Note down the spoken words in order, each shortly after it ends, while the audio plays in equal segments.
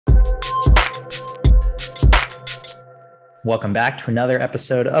Welcome back to another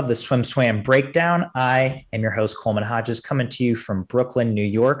episode of the SwimSwam Breakdown. I am your host, Coleman Hodges, coming to you from Brooklyn, New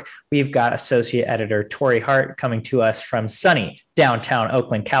York. We've got associate editor Tori Hart coming to us from sunny downtown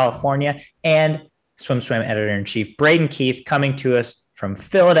Oakland, California, and SwimSwam editor-in-chief Braden Keith coming to us from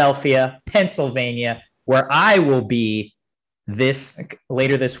Philadelphia, Pennsylvania, where I will be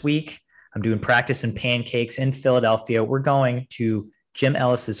later this week. I'm doing practice in pancakes in Philadelphia. We're going to Jim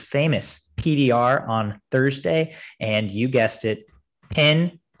Ellis's famous PDR on Thursday, and you guessed it,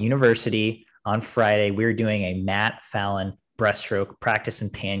 Penn University on Friday. We're doing a Matt Fallon breaststroke practice in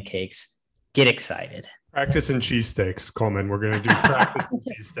pancakes. Get excited. Practice in cheesesteaks, Coleman. We're going to do practice in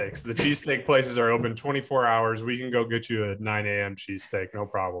cheesesteaks. The cheesesteak places are open 24 hours. We can go get you a 9 a.m. cheesesteak, no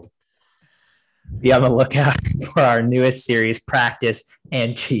problem. Be on the lookout for our newest series, Practice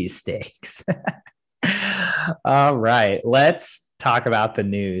and Cheesesteaks. All right, let's talk about the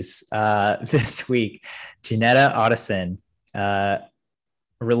news. This week, Jeanette Ottesen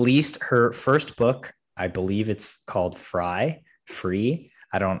released her first book. I believe it's called Free.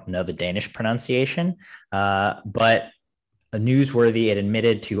 I don't know the Danish pronunciation, but newsworthy. It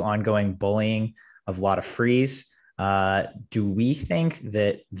admitted to ongoing bullying of Lotte Friis. Do we think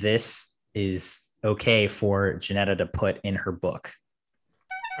that this is okay for Jeanette to put in her book?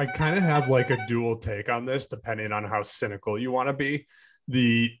 I kind of have like a dual take on this, depending on how cynical you want to be.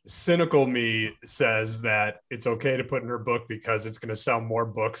 The cynical me says that it's okay to put in her book because it's going to sell more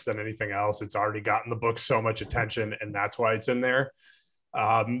books than anything else. It's already gotten the book so much attention, and that's why it's in there.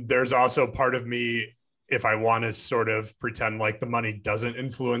 There's also part of me, if I want to sort of pretend like the money doesn't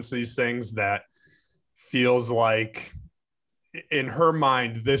influence these things, that feels like in her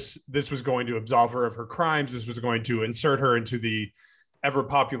mind, this was going to absolve her of her crimes. This was going to insert her into the ever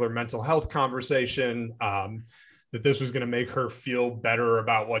popular mental health conversation, that this was going to make her feel better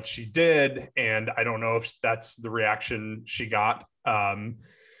about what she did. And I don't know if that's the reaction she got,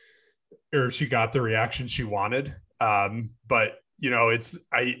 or she got the reaction she wanted. But you know, it's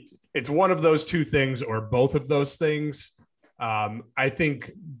one of those two things or both of those things. I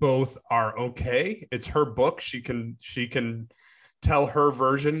think both are okay. It's her book. She can tell her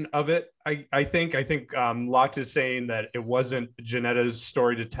version of it. I think Lotte is saying that it wasn't Jeanette's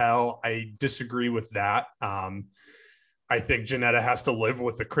story to tell. I disagree with that. I think Jeanette has to live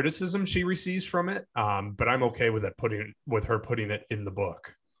with the criticism she receives from it. But I'm okay with her putting it in the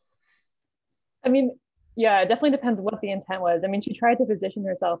book. I mean, yeah, it definitely depends what the intent was. I mean, she tried to position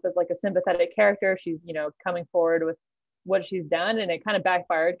herself as like a sympathetic character. She's, coming forward with what she's done, and it kind of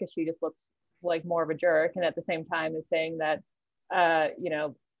backfired because she just looks like more of a jerk. And at the same time is saying that,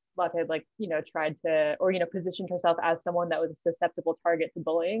 Lotte had tried to, or, positioned herself as someone that was a susceptible target to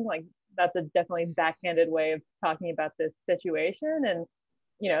bullying. Like that's a definitely backhanded way of talking about this situation. And,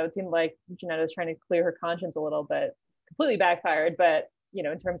 it seemed like Jeanette was trying to clear her conscience a little bit, completely backfired. But,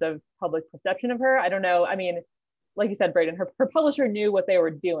 in terms of public perception of her, I don't know. I mean, like you said, Braden, her publisher knew what they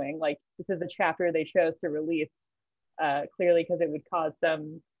were doing. Like this is a chapter they chose to release clearly because it would cause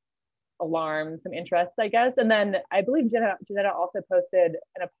some alarm, some interest, I guess. And then I believe Jeanette also posted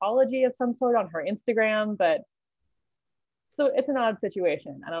an apology of some sort on her Instagram, but so it's an odd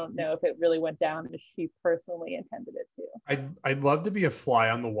situation. I don't know if it really went down as she personally intended it to. I'd love to be a fly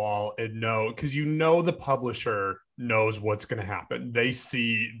on the wall and know, because the publisher knows what's going to happen. They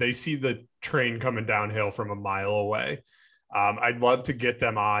see the train coming downhill from a mile away. I'd love to get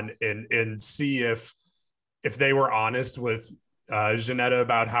them on and see if they were honest with Jeanette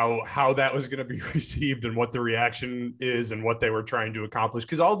about how that was going to be received and what the reaction is and what they were trying to accomplish.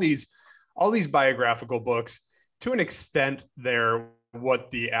 Because all these biographical books, to an extent, they're what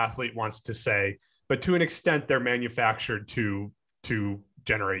the athlete wants to say, but to an extent, they're manufactured to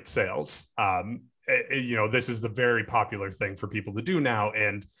generate sales. This is the very popular thing for people to do now,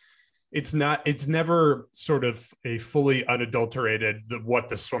 and it's never sort of a fully unadulterated what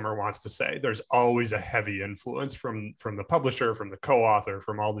the swimmer wants to say. There's always a heavy influence from the publisher, from the co-author,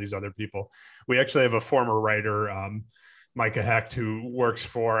 from all these other people. We actually have a former writer, Micah Hecht, who works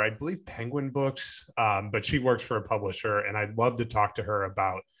for, I believe, Penguin Books, but she works for a publisher, and I'd love to talk to her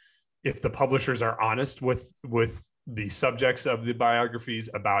about if the publishers are honest with the subjects of the biographies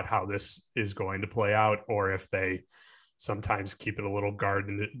about how this is going to play out, or if they sometimes keep it a little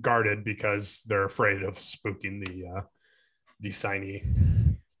guarded because they're afraid of spooking the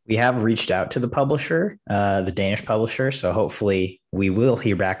signee. We have reached out to the publisher, the Danish publisher, so hopefully we will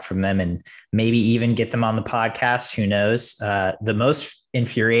hear back from them and maybe even get them on the podcast. Who knows? The most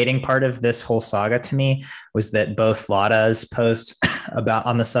infuriating part of this whole saga to me was that both Lotte's post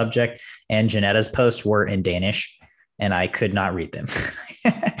on the subject and Jeanette's post were in Danish, and I could not read them.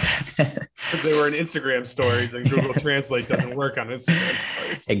 It's because they were in Instagram stories and Google Translate doesn't work on Instagram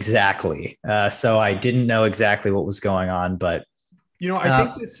stories. Exactly. So I didn't know exactly what was going on, but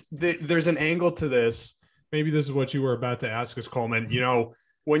I think there's an angle to this. Maybe this is what you were about to ask us, Coleman.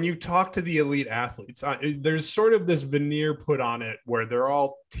 When you talk to the elite athletes, there's sort of this veneer put on it where they're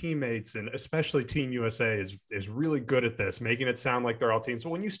all teammates, and especially Team USA is really good at this, making it sound like they're all teams. So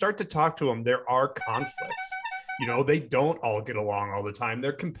when you start to talk to them, there are conflicts. They don't all get along all the time.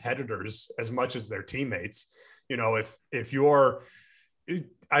 They're competitors as much as they're teammates. If you're,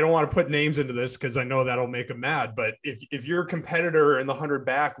 I don't want to put names into this because I know that'll make them mad, but if your competitor in the 100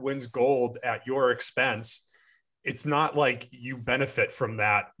 back wins gold at your expense, it's not like you benefit from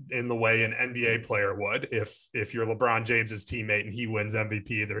that in the way an NBA player would. If you're LeBron James's teammate and he wins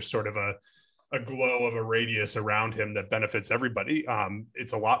MVP, there's sort of a glow of a radius around him that benefits everybody.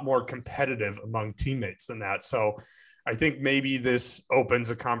 It's a lot more competitive among teammates than that. So I think maybe this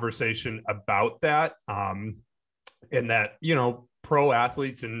opens a conversation about that. And that, pro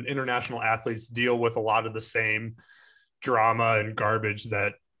athletes and international athletes deal with a lot of the same drama and garbage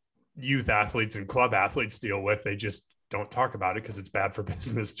that youth athletes and club athletes deal with. They just don't talk about it because it's bad for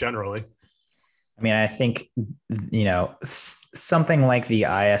business generally. I mean, I think, something like the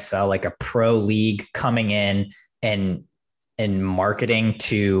ISL, like a pro league coming in and marketing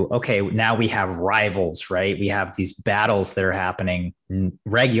to, okay, now we have rivals, right? We have these battles that are happening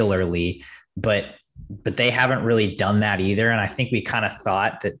regularly, but they haven't really done that either. And I think we kind of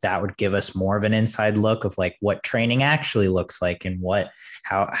thought that would give us more of an inside look of like what training actually looks like and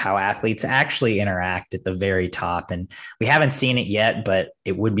how athletes actually interact at the very top. And we haven't seen it yet, but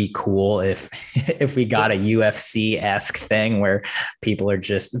it would be cool if we got a UFC-esque thing where people are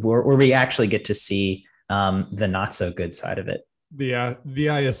where we actually get to see the not so good side of it. The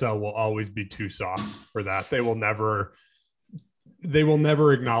ISL will always be too soft for that. They will never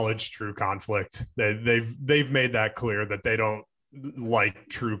acknowledge true conflict. They've made that clear that they don't like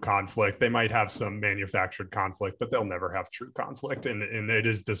true conflict. They might have some manufactured conflict, but they'll never have true conflict. And it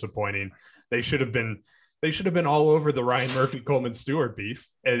is disappointing. They should have been all over the Ryan Murphy, Coleman Stewart beef.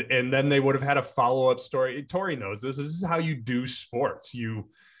 And then they would have had a follow-up story. Tori knows this. This is how you do sports.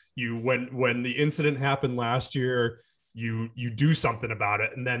 When the incident happened last year, you do something about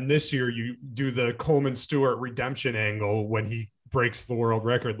it. And then this year you do the Coleman Stewart redemption angle when he breaks the world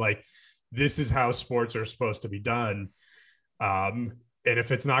record. Like, this is how sports are supposed to be done. And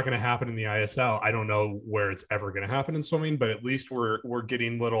if it's not going to happen in the ISL, I don't know where it's ever going to happen in swimming, but at least we're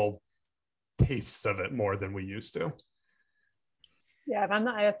getting little tastes of it more than we used to. Yeah, if I'm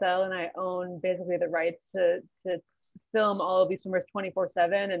the ISL and I own basically the rights to film all of these swimmers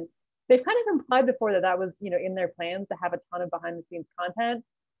 24/7, and they've kind of implied before that was, in their plans to have a ton of behind the scenes content,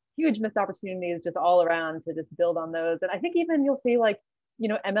 huge missed opportunities just all around to just build on those. And I think even you'll see like,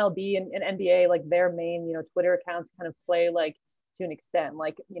 MLB and NBA, like their main, Twitter accounts kind of play like to an extent,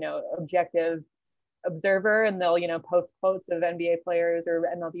 like, objective observer, and they'll, post quotes of NBA players or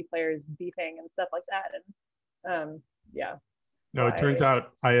MLB players beefing and stuff like that. And yeah. No, it turns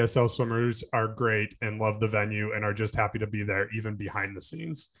out ISL swimmers are great and love the venue and are just happy to be there, even behind the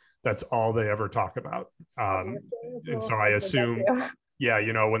scenes. That's all they ever talk about. And so I assume,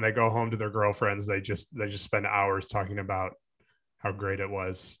 when they go home to their girlfriends, they just spend hours talking about how great it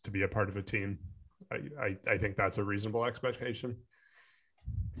was to be a part of a team. I think that's a reasonable expectation.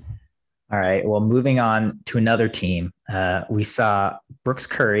 All right. Well, moving on to another team, we saw Brooks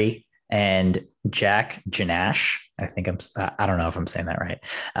Curry and Jack Jannasch. I don't know if I'm saying that right.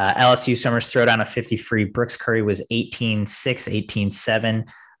 LSU swimmers throw down a 50 free. Brooks Curry was 18.6,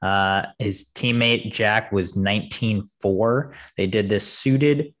 18.7. His teammate Jack was 19.4. They did this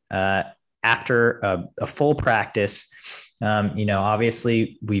suited after a full practice.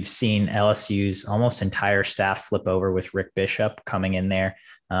 Obviously we've seen LSU's almost entire staff flip over with Rick Bishop coming in there.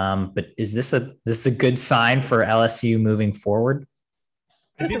 But is this a good sign for LSU moving forward?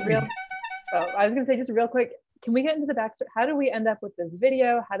 I was going to say, just real quick, can we get into the backstory? How did we end up with this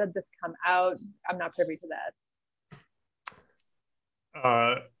video? How did this come out? I'm not privy to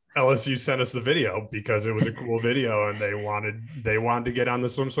that. LSU sent us the video because it was a cool video and they wanted to get on the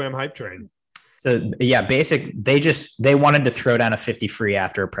SwimSwam hype train. So yeah, they wanted to throw down a 50 free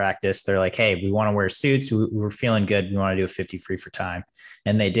after a practice. They're like, hey, we want to wear suits. We're feeling good. We want to do a 50 free for time.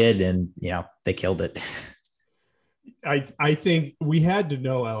 And they did. And, they killed it. I think we had to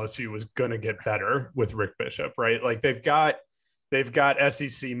know LSU was going to get better with Rick Bishop, right? Like they've got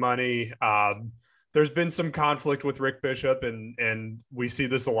SEC money. There's been some conflict with Rick Bishop and we see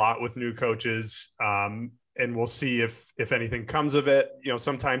this a lot with new coaches. And we'll see if anything comes of it.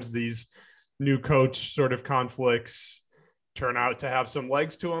 Sometimes these new coach sort of conflicts turn out to have some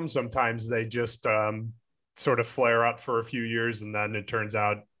legs to them. Sometimes they just sort of flare up for a few years, and then it turns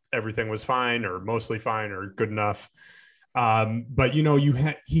out everything was fine or mostly fine or good enough. But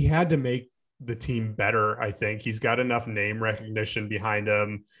he had to make the team better. I think he's got enough name recognition behind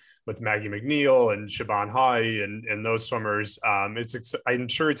him with Maggie McNeil and Siobhan Hawley and those swimmers. I'm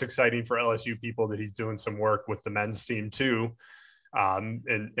sure it's exciting for LSU people that he's doing some work with the men's team too,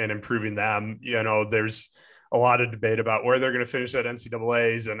 and improving them. There's a lot of debate about where they're going to finish at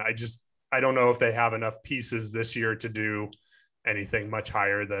NCAAs. And I don't know if they have enough pieces this year to do anything much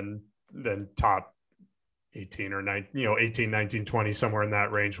higher than top 18 or 18, 19, 20, somewhere in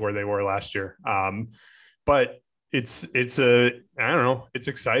that range where they were last year. But it's exciting,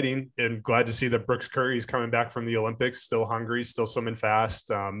 and glad to see that Brooks Curry is coming back from the Olympics, still hungry, still swimming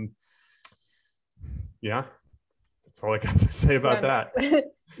fast. Yeah, that's all I got to say about that.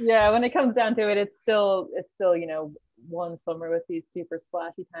 Yeah, when it comes down to it, it's still one swimmer with these super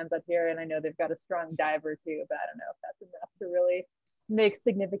splashy times up here, and I know they've got a strong diver too, but I don't know if that's enough to really make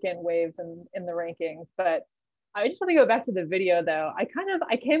significant waves in the rankings. But I just want to go back to the video though. I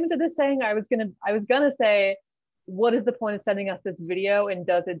came into this saying I was gonna say, what is the point of sending us this video, and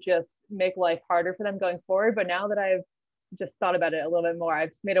does it just make life harder for them going forward? But now that I've just thought about it a little bit more, I've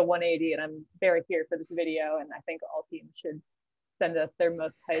just made a 180, and I'm very here for this video, and I think all teams should send us their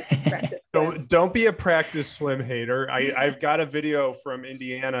most hype practice swim. Don't be a practice swim hater. I've got a video from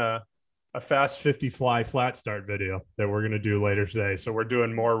Indiana, a fast 50 fly flat start video that we're going to do later today. So we're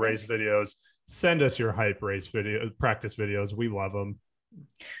doing more race videos. Send us your hype race video, practice videos. We love them.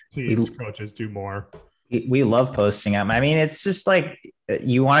 Teams, coaches, do more. We love posting them. I mean, it's just like,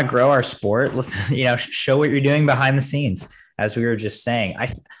 you want to grow our sport, show what you're doing behind the scenes, as we were just saying.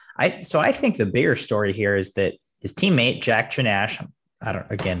 So I think the bigger story here is that his teammate, Jack Jannasch,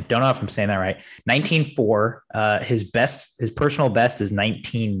 don't know if I'm saying that right, 19.4, his personal best is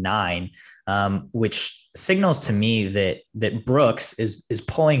 19.9, which signals to me that Brooks is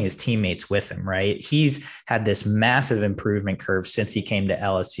pulling his teammates with him, right? He's had this massive improvement curve since he came to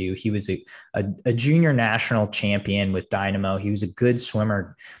LSU. He was a junior national champion with Dynamo. He was a good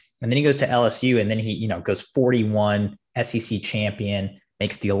swimmer. And then he goes to LSU, and then he, goes 41, SEC champion,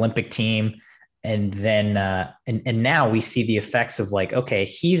 makes the Olympic team. And then, and now we see the effects of like, okay,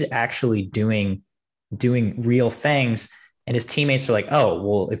 he's actually doing real things. And his teammates are like, oh,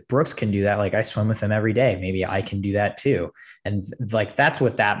 well, if Brooks can do that, like I swim with him every day, maybe I can do that too. And like, that's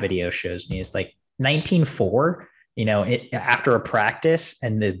what that video shows me. It's like 19.4, after a practice,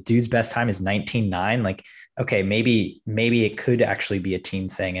 and the dude's best time is 19.9. Like, okay, maybe it could actually be a team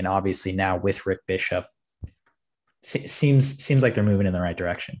thing. And obviously now with Rick Bishop, seems like they're moving in the right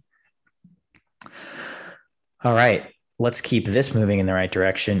direction. All right, let's keep this moving in the right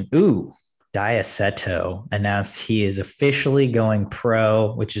direction. Ooh, Daya Seto announced he is officially going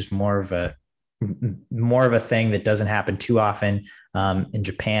pro, which is more of a thing that doesn't happen too often in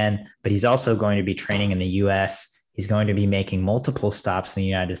Japan, but he's also going to be training in the US. He's going to be making multiple stops in the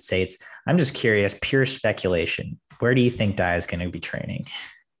United States. I'm just curious, pure speculation. Where do you think Daya is going to be training?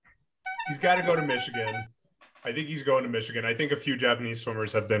 He's got to go to Michigan. I think he's going to Michigan. I think a few Japanese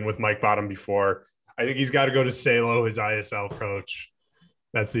swimmers have been with Mike Bottom before. I think he's got to go to Salo, his ISL coach.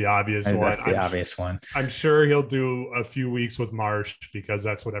 That's the obvious one. That's the obvious one. I'm sure he'll do a few weeks with Marsh because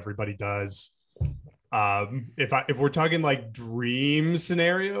that's what everybody does. If we're talking like dream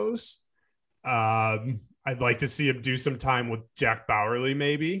scenarios, I'd like to see him do some time with Jack Bowerly.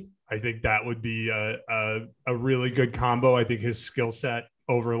 Maybe I think that would be a really good combo. I think his skill set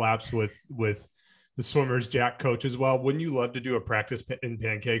overlaps with the swimmers Jack coaches well. Wouldn't you love to do a practice in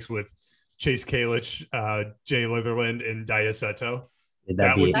pancakes with Chase Kalich, Jay Litherland, and Daya Seto?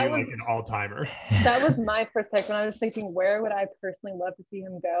 That would be like an all-timer. That was my first pick when I was thinking, where would I personally love to see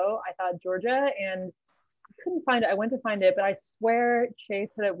him go? I thought Georgia, and I couldn't find it. I went to find it, but I swear Chase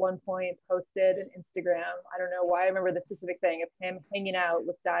had at one point posted an Instagram. I don't know why I remember the specific thing of him hanging out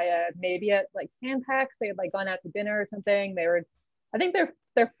with Daya, maybe at like Pan Packs. They had like gone out to dinner or something. I think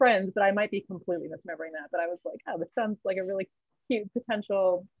they're friends, but I might be completely misremembering that. But I was like, oh, this sounds like a really cute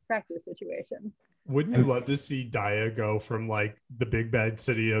potential practice situation. Wouldn't you love to see Daya go from like the big bad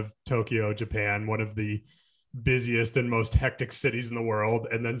city of Tokyo, Japan, one of the busiest and most hectic cities in the world,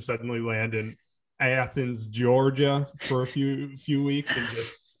 and then suddenly land in Athens, Georgia for a few weeks, and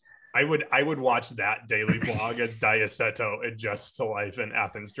just I would watch that daily vlog as Daya Seto adjusts to life in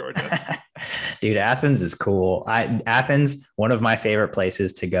Athens, Georgia. Dude, Athens is cool. Athens, one of my favorite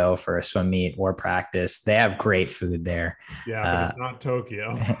places to go for a swim meet or practice. They have great food there. Yeah, but it's not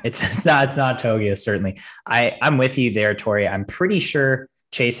Tokyo. It's not Tokyo, certainly. I'm with you there, Tori. I'm pretty sure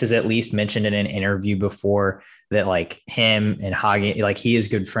Chase has at least mentioned in an interview before that like him and Hagi, like he is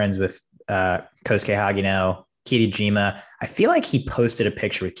good friends with Kosuke Hagino, Kitajima. I feel like he posted a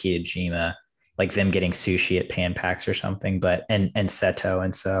picture with Kitajima, like them getting sushi at Pan Pacs or something, but and Seto.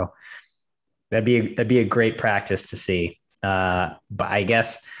 And so that'd be a great practice to see. But I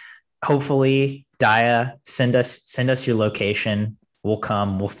guess hopefully Daya, send us your location. We'll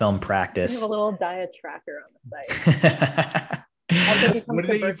come, we'll film practice. We have a little Daya tracker on the site. What do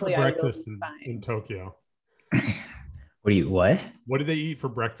they eat for breakfast in Tokyo? What do they eat for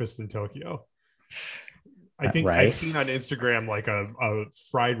breakfast in Tokyo? I think rice. I've seen on Instagram like a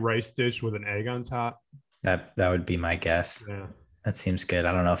fried rice dish with an egg on top. That would be my guess. Yeah. That seems good.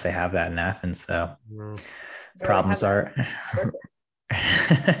 I don't know if they have that in Athens though. No. Problems are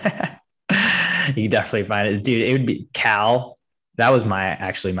you definitely find it, dude. It would be Cal. That was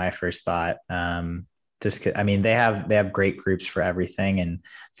my first thought. Just I mean, they have great groups for everything, and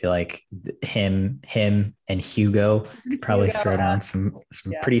I feel like him and Hugo could probably throw down some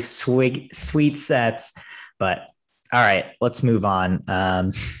pretty sweet sets. But all right, let's move on.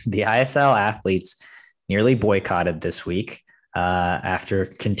 The ISL athletes nearly boycotted this week after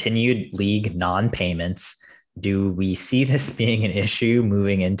continued league non-payments. Do we see this being an issue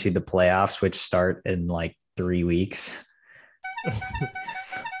moving into the playoffs, which start in like 3 weeks?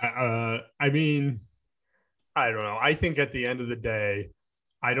 I mean, I don't know. I think at the end of the day,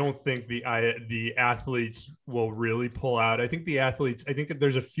 I don't think the athletes will really pull out. I think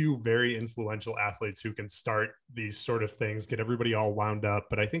there's a few very influential athletes who can start these sort of things, get everybody all wound up.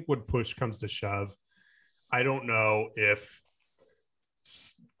 But I think when push comes to shove, I don't know if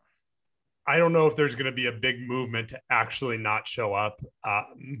there's going to be a big movement to actually not show up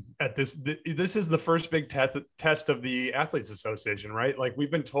at this. This is the first big test of the Athletes Association, right? Like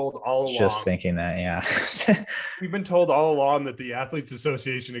we've been told all along. Just thinking that, yeah. We've been told all along that the Athletes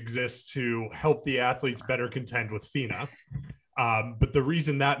Association exists to help the athletes better contend with FINA. But the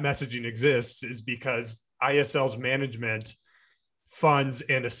reason that messaging exists is because ISL's management funds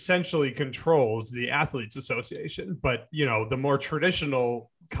and essentially controls the Athletes Association. But, the more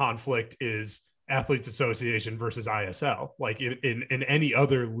traditional conflict is Athletes Association versus ISL. Like in any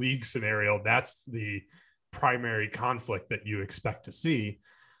other league scenario, that's the primary conflict that you expect to see.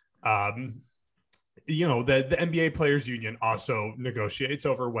 The NBA Players Union also negotiates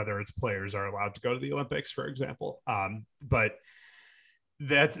over whether its players are allowed to go to the Olympics, for example. But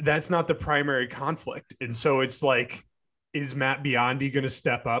that's not the primary conflict. And so it's like, is Matt Biondi going to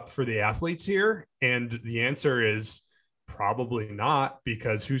step up for the athletes here? And the answer is probably not,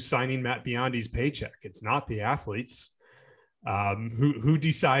 because who's signing Matt Biondi's paycheck? It's not the athletes. Who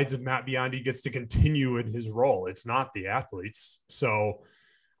decides if Matt Biondi gets to continue in his role? It's not the athletes. So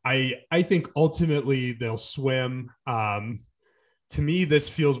I think ultimately they'll swim. To me, this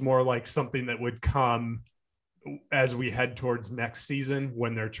feels more like something that would come as we head towards next season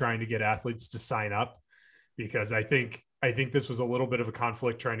when they're trying to get athletes to sign up, because I think this was a little bit of a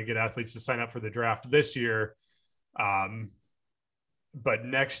conflict trying to get athletes to sign up for the draft this year. But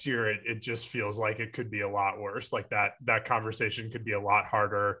next year, it just feels like it could be a lot worse. Like that conversation could be a lot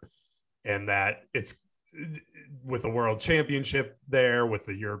harder, and that it's with the World Championship there, with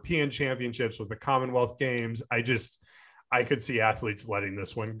the European Championships, with the Commonwealth Games. I could see athletes letting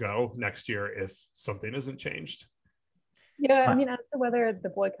this one go next year if something isn't changed. Yeah, I mean, as to whether the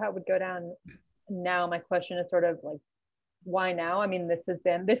boycott would go down now, my question is sort of like, why now? I mean, this is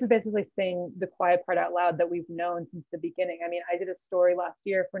basically saying the quiet part out loud that we've known since the beginning. I mean, I did a story last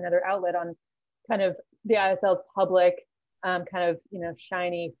year for another outlet on kind of the ISL's public, kind of,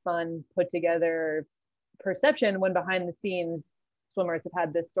 shiny, fun, put together perception, when behind the scenes swimmers have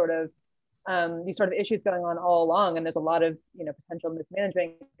had this sort of these sort of issues going on all along, and there's a lot of potential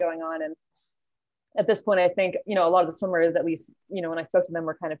mismanagement going on. And at this point, I think a lot of the swimmers, at least when I spoke to them,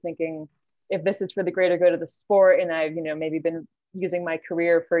 were kind of thinking, if this is for the greater good of the sport, and I've maybe been using my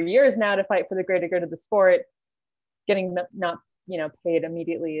career for years now to fight for the greater good of the sport, getting not paid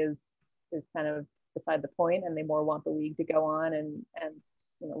immediately is kind of beside the point, and they more want the league to go on and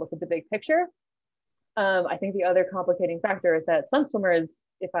look at the big picture. I think the other complicating factor is that some swimmers,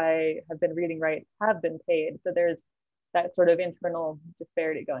 if I have been reading right, have been paid. So there's that sort of internal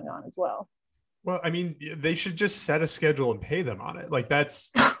disparity going on as well. Well, I mean, they should just set a schedule and pay them on it. Like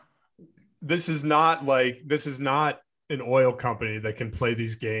this is not an oil company that can play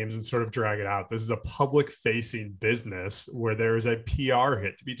these games and sort of drag it out. This is a public facing business where there is a PR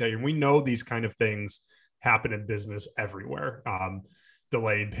hit to be taken. We know these kind of things happen in business everywhere.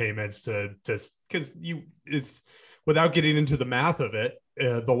 Delaying payments because it's without getting into the math of it,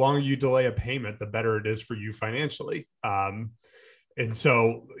 the longer you delay a payment, the better it is for you financially. And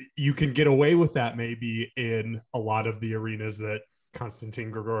so you can get away with that maybe in a lot of the arenas that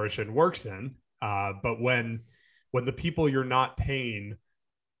Konstantin Grigorishin works in. But when the people you're not paying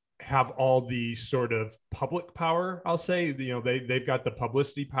have all the sort of public power, I'll say, they've got the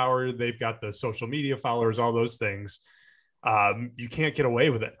publicity power, they've got the social media followers, all those things. You can't get away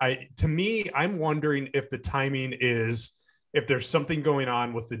with it. To me, I'm wondering if the timing is, if there's something going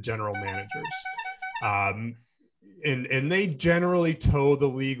on with the general managers. And they generally toe the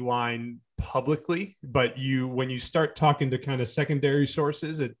league line publicly, but when you start talking to kind of secondary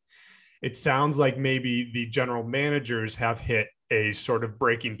sources, it sounds like maybe the general managers have hit a sort of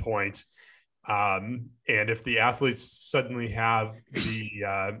breaking point. And if the athletes suddenly have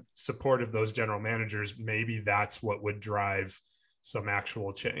the support of those general managers, maybe that's what would drive some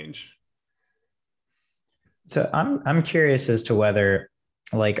actual change. So I'm curious as to whether,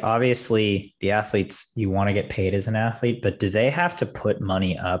 like, obviously the athletes, you want to get paid as an athlete, but do they have to put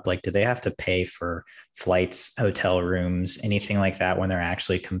money up? Like, do they have to pay for flights, hotel rooms, anything like that when they're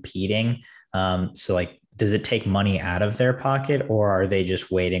actually competing? So like, does it take money out of their pocket, or are they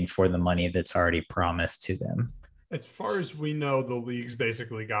just waiting for the money that's already promised to them? As far as we know, the league's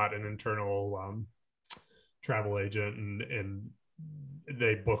basically got an internal travel agent, and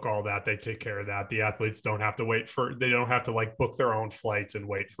they book all that. They take care of that. The athletes don't have to they don't have to like book their own flights and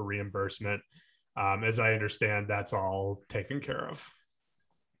wait for reimbursement. As I understand, that's all taken care of.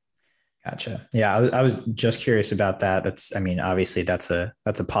 Gotcha. Yeah, I was just curious about that. Obviously that's a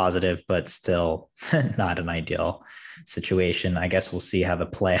positive, but still not an ideal situation. I guess we'll see how the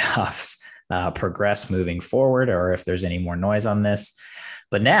playoffs progress moving forward, or if there's any more noise on this.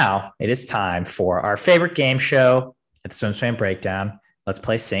 But now it is time for our favorite game show at the SwimSwam Breakdown. Let's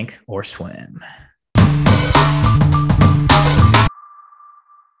play Sink or Swim.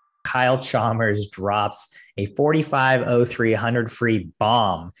 Kyle Chalmers drops a 45:03 100 free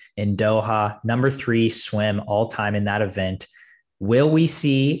bomb in Doha, number 3 swim all time in that event. Will we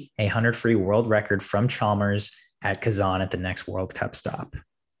see a 100 free world record from Chalmers at Kazan at the next World Cup stop?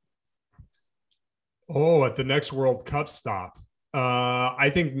 Oh, at the next World Cup stop. I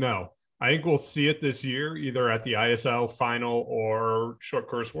think no. I think we'll see it this year, either at the ISL final or short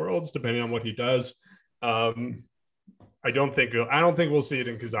course worlds, depending on what he does. I don't think we'll see it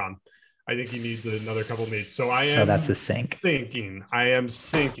in Kazan. I think he needs another couple of meets. So that's a sink. Sinking. I am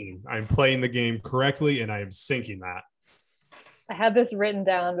sinking. I'm playing the game correctly, and I am sinking that. I had this written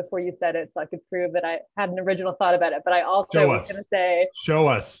down before you said it, so I could prove that I had an original thought about it. But I also was going to say, show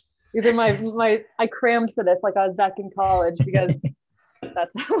us. These are I crammed for this like I was back in college, because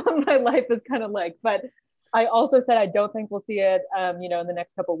that's what my life is kind of like. But I also said I don't think we'll see it, in the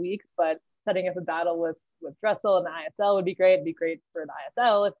next couple of weeks. But setting up a battle with Dressel and the ISL would be great. It'd be great for the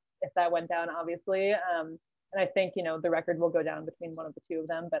ISL if that went down, obviously. And I think, the record will go down between one of the two of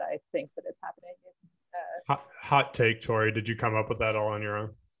them, but I think that it's happening. Hot take, Tori. Did you come up with that all on your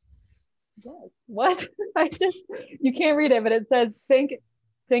own? Yes. What? You can't read it, but it says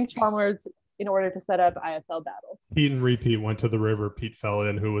sink Chalmers in order to set up ISL battle. Pete and repeat went to the river. Pete fell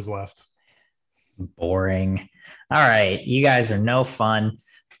in. Who was left? Boring. All right. You guys are no fun.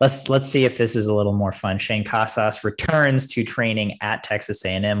 Let's see if this is a little more fun. Shane Casas returns to training at Texas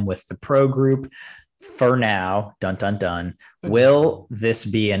A&M with the pro group for now. Dun, dun, dun. Will this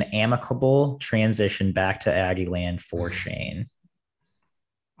be an amicable transition back to Aggie land for Shane?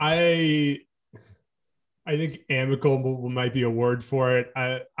 I think amicable might be a word for it.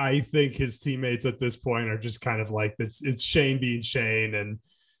 I think his teammates at this point are just kind of like, it's Shane being Shane. And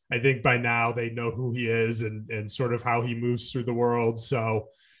I think by now they know who he is and sort of how he moves through the world. So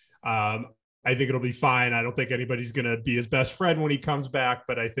I think it'll be fine. I don't think anybody's going to be his best friend when he comes back,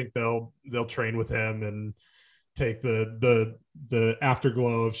 but I think they'll train with him and take the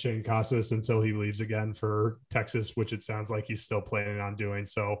afterglow of Shane Casas until he leaves again for Texas, which it sounds like he's still planning on doing.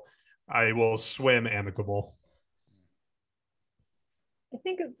 So I will swim amicable. I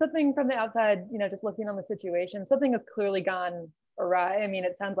think it's something from the outside, just looking on the situation, something has clearly gone awry. I mean,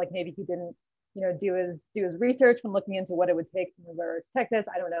 it sounds like maybe he didn't, do his research when looking into what it would take to move over to Texas.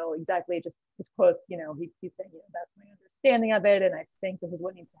 I don't know exactly, just his quotes, he's saying, that's my understanding of it. And I think this is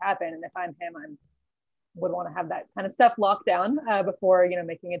what needs to happen. And if I'm him, I would want to have that kind of stuff locked down before,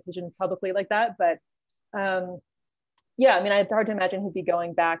 making a decision publicly like that. But yeah, I mean, it's hard to imagine he'd be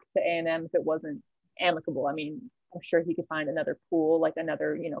going back to A&M if it wasn't amicable. I mean, I'm sure he could find another pool, like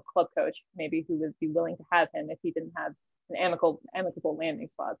another, club coach, maybe, who would be willing to have him if he didn't have an amicable landing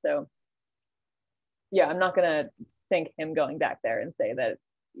spot. So yeah, I'm not going to sink him going back there and say that,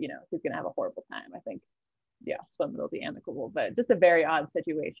 he's going to have a horrible time. I think, yeah, swim will be amicable, but just a very odd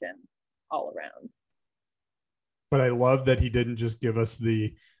situation all around. but I love that he didn't just give us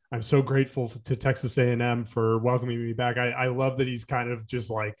I'm so grateful to Texas A&M for welcoming me back. I love that he's kind of just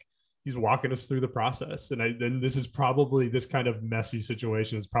like, he's walking us through the process. And this is probably, this kind of messy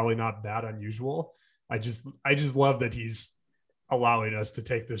situation is probably not that unusual. I just love that he's allowing us to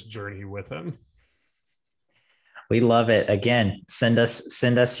take this journey with him. We love it. Again, send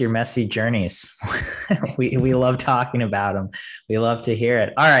us your messy journeys. we love talking about them. We love to hear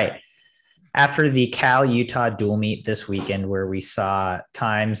it. All right. After the Cal Utah dual meet this weekend, where we saw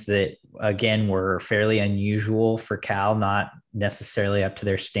times that again were fairly unusual for Cal, not necessarily up to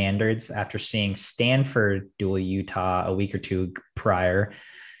their standards, after seeing Stanford dual Utah a week or two prior,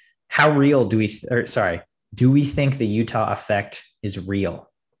 how real do we think the Utah effect is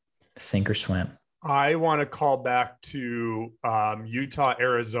real? Sink or swim? I want to call back to Utah,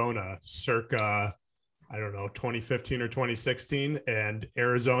 Arizona, circa, I don't know, 2015 or 2016. And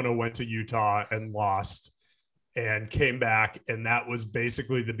Arizona went to Utah and lost and came back. And that was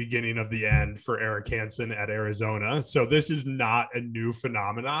basically the beginning of the end for Eric Hansen at Arizona. So this is not a new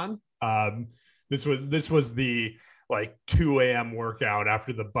phenomenon. This was the like 2 a.m. workout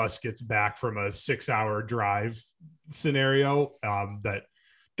after the bus gets back from a 6-hour drive scenario that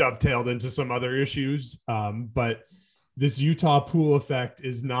dovetailed into some other issues. But this Utah pool effect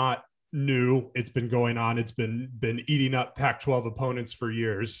is not new. It's been going on. It's been eating up Pac-12 opponents for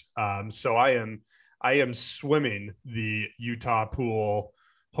years. So I am swimming the Utah pool,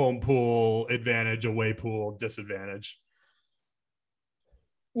 home pool advantage, away pool disadvantage.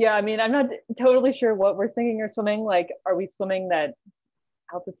 Yeah, I mean, I'm not totally sure what we're singing or swimming. Like, are we swimming that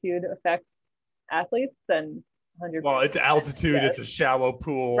altitude affects athletes? Then 100%. Well, it's altitude. Yes. It's a shallow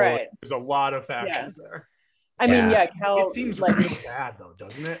pool. Right. There's a lot of factors there. I mean, Cal, it seems like really bad though,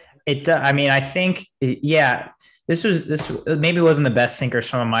 doesn't it? It does. I mean, I think, this maybe wasn't the best sink or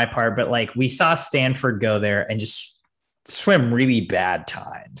swim on my part, but like we saw Stanford go there and just swim really bad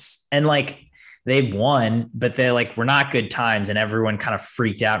times. And like they won, but they're like, we're not good times. And everyone kind of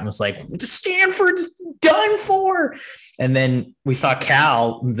freaked out and was like, Stanford's done for. And then we saw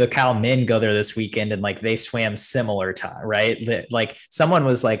the Cal men go there this weekend and like they swam similar time, right? Like someone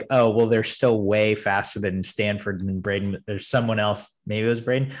was like, oh, well, they're still way faster than Stanford and Braden. There's someone else. Maybe it was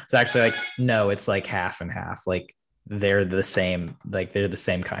Braden. It's actually like, no, it's like half and half. Like they're the same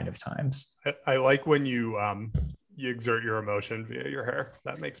kind of times. I like when you exert your emotion via your hair.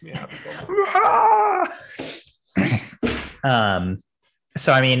 That makes me happy.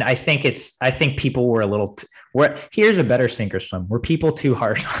 So, I mean, I think people were here's a better sink or swim. Were people too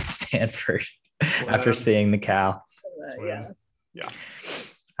harsh on Stanford after seeing the Cal? Yeah.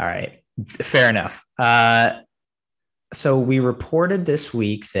 All right. Fair enough. So we reported this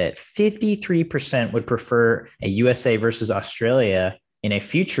week that 53% would prefer a USA versus Australia in a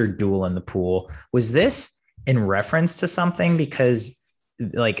future duel in the pool. Was this in reference to something? Because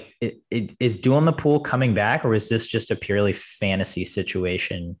like is duel in the pool coming back, or is this just a purely fantasy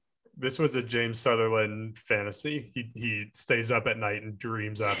situation? This was a James Sutherland fantasy. He stays up at night and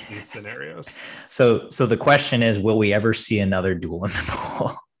dreams up these scenarios. So the question is, will we ever see another duel in the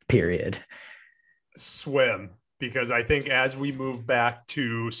pool? Period. Swim, because I think as we move back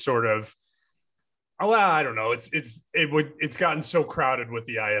to sort of, I don't know. It's gotten so crowded with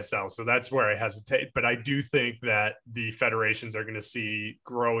the ISL, so that's where I hesitate. But I do think that the federations are going to see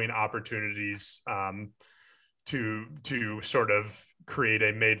growing opportunities to sort of create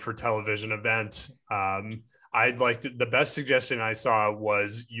a made-for-television event. The best suggestion I saw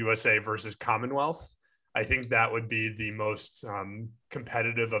was USA versus Commonwealth. I think that would be the most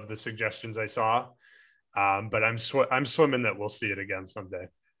competitive of the suggestions I saw. But I'm swimming that we'll see it again someday.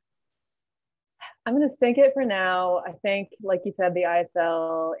 I'm going to sink it for now. I think, like you said, the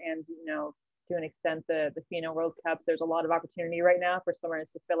ISL and, to an extent, the FINA World Cups, there's a lot of opportunity right now for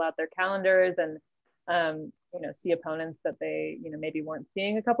swimmers to fill out their calendars and, see opponents that they, maybe weren't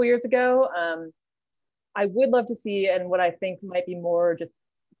seeing a couple years ago. I would love to see, and what I think might be more just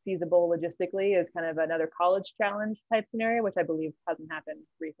feasible logistically is kind of another college challenge type scenario, which I believe hasn't happened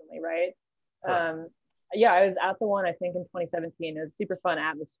recently, right? Sure. I was at the one, I think in 2017. It was a super fun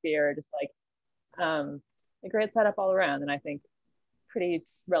atmosphere, just like, a great setup all around, and I think pretty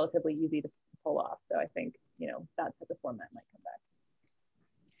relatively easy to pull off. So I think that type of format might come back.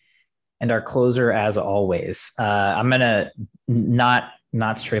 And our closer, as always, I'm gonna not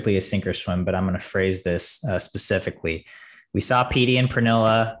strictly a sink or swim, but I'm gonna phrase this specifically. We saw Petey and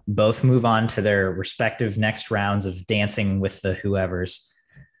Pernilla both move on to their respective next rounds of dancing with the whoever's.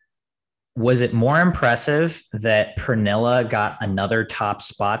 Was it more impressive that Pernilla got another top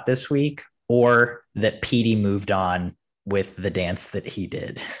spot this week, or that Petey moved on with the dance that he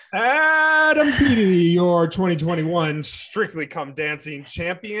did. Adam Peaty, your 2021 Strictly Come Dancing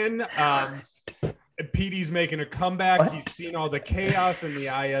champion. Petey's making a comeback. What? He's seen all the chaos in the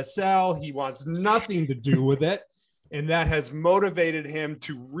ISL. He wants nothing to do with it. And that has motivated him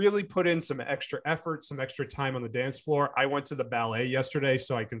to really put in some extra effort, some extra time on the dance floor. I went to the ballet yesterday,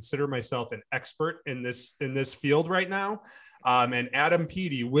 so I consider myself an expert in this field right now. And Adam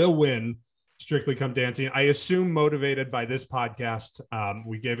Peaty will win Strictly Come Dancing. I assume motivated by this podcast.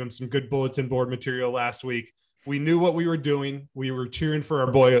 We gave him some good bulletin board material last week. We knew what we were doing. We were cheering for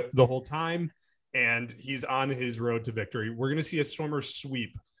our boy the whole time, and he's on his road to victory. We're going to see a swimmer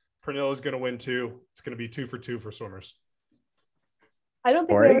sweep. Pernilla is going to win too. It's going to be 2 for 2 for swimmers. I don't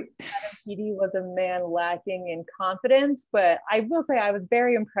think Adam Peaty was a man lacking in confidence, but I will say I was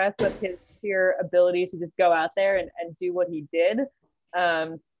very impressed with his sheer ability to just go out there and do what he did.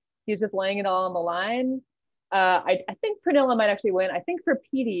 He's just laying it all on the line. I think Pernilla might actually win. I think for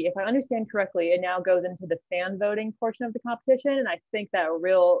Peaty, if I understand correctly, it now goes into the fan voting portion of the competition, and I think that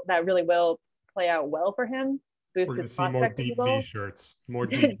really will play out well for him. We're going to see more deep V shirts. More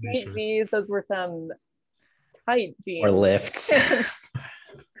deep V shirts. V's, those were some tight jeans. Or lifts.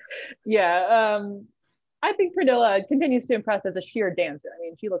 Yeah. I think Pernilla continues to impress as a sheer dancer. I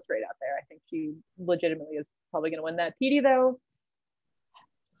mean, she looks great out there. I think she legitimately is probably going to win that. Peaty, though,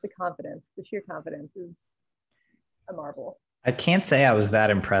 the sheer confidence is a marvel. I can't say I was that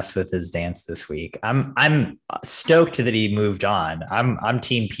impressed with his dance this week. I'm stoked that he moved on. I'm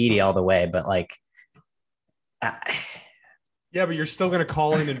Team Peaty all the way, but like, yeah, but you're still going to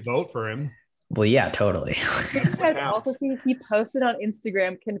call in and vote for him. Well, yeah, totally. Did you guys also see he posted on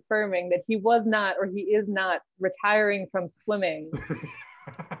Instagram confirming that he was not, or he is not, retiring from swimming?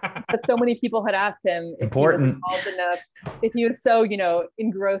 Because so many people had asked him if Important. he was involved enough, if he was so,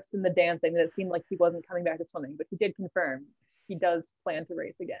 engrossed in the dancing that it seemed like he wasn't coming back to swimming. But he did confirm he does plan to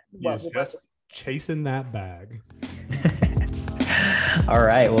race again. He's just chasing that bag. All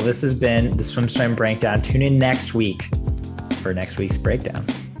right. Well, this has been the SwimSwam Breakdown. Tune in next week for next week's breakdown.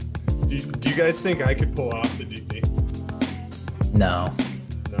 Do you guys think I could pull off the DP? No.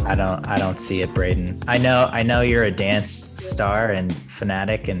 I don't see it, Braden. I know you're a dance star and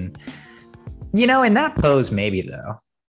fanatic, and in that pose maybe though.